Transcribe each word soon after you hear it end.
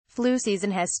Flu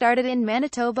season has started in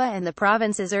Manitoba and the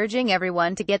province is urging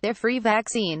everyone to get their free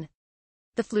vaccine.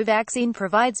 The flu vaccine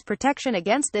provides protection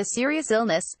against this serious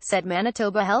illness, said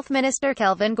Manitoba Health Minister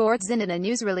Kelvin Gordon in a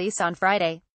news release on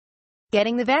Friday.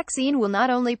 Getting the vaccine will not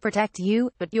only protect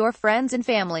you, but your friends and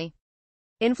family.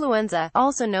 Influenza,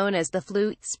 also known as the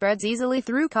flu, spreads easily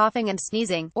through coughing and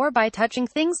sneezing, or by touching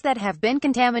things that have been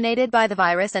contaminated by the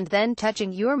virus and then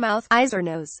touching your mouth, eyes or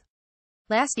nose.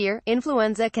 Last year,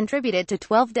 influenza contributed to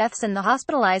 12 deaths and the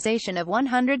hospitalization of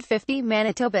 150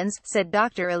 Manitobans, said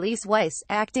Dr. Elise Weiss,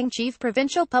 acting chief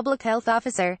provincial public health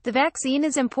officer. The vaccine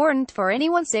is important for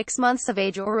anyone 6 months of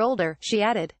age or older, she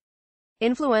added.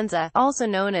 Influenza, also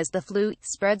known as the flu,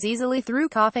 spreads easily through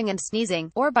coughing and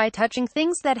sneezing, or by touching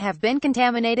things that have been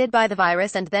contaminated by the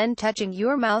virus and then touching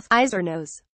your mouth, eyes or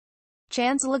nose.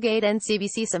 Chance Legate and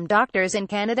CBC. Some doctors in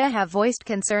Canada have voiced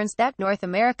concerns that North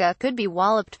America could be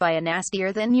walloped by a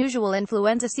nastier than usual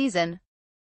influenza season.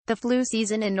 The flu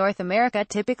season in North America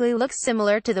typically looks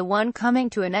similar to the one coming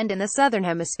to an end in the Southern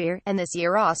Hemisphere, and this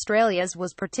year Australia's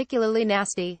was particularly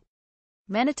nasty.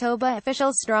 Manitoba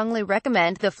officials strongly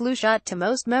recommend the flu shot to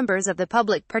most members of the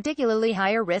public, particularly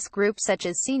higher risk groups such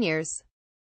as seniors,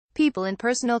 people in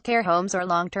personal care homes or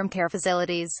long-term care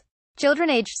facilities, children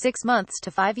aged 6 months to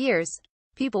 5 years,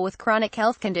 people with chronic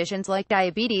health conditions like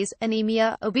diabetes,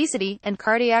 anemia, obesity, and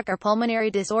cardiac or pulmonary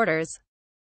disorders,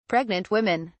 pregnant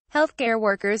women, healthcare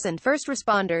workers and first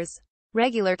responders,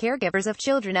 regular caregivers of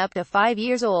children up to 5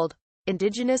 years old,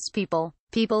 Indigenous people,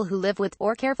 people who live with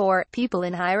or care for people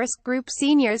in high-risk groups.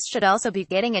 Seniors should also be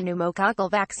getting a pneumococcal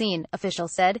vaccine,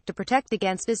 officials said, to protect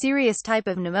against a serious type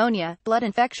of pneumonia, blood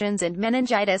infections and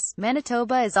meningitis.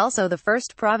 Manitoba is also the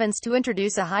first province to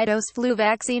introduce a high-dose flu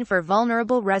vaccine for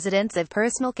vulnerable residents of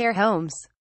personal care homes.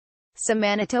 Some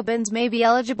Manitobans may be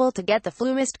eligible to get the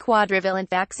FluMist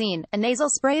quadrivalent vaccine, a nasal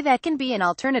spray that can be an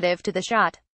alternative to the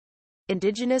shot.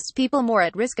 Indigenous people more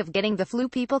at risk of getting the flu.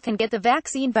 People can get the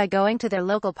vaccine by going to their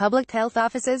local public health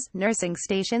offices, nursing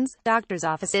stations, doctors'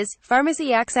 offices,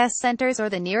 pharmacy access centers or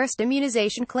the nearest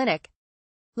immunization clinic.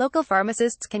 Local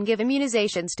pharmacists can give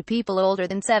immunizations to people older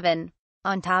than 7.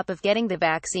 On top of getting the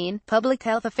vaccine, public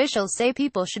health officials say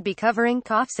people should be covering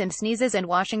coughs and sneezes and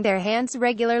washing their hands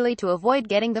regularly to avoid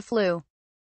getting the flu.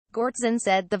 Gordon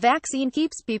said the vaccine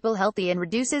keeps people healthy and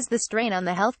reduces the strain on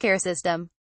the healthcare system.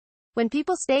 When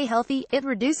people stay healthy, it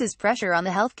reduces pressure on the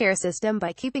healthcare system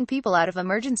by keeping people out of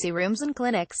emergency rooms and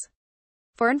clinics.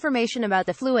 For information about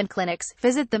the flu and clinics,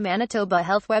 visit the Manitoba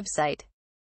Health website.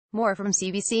 More from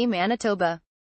CBC Manitoba.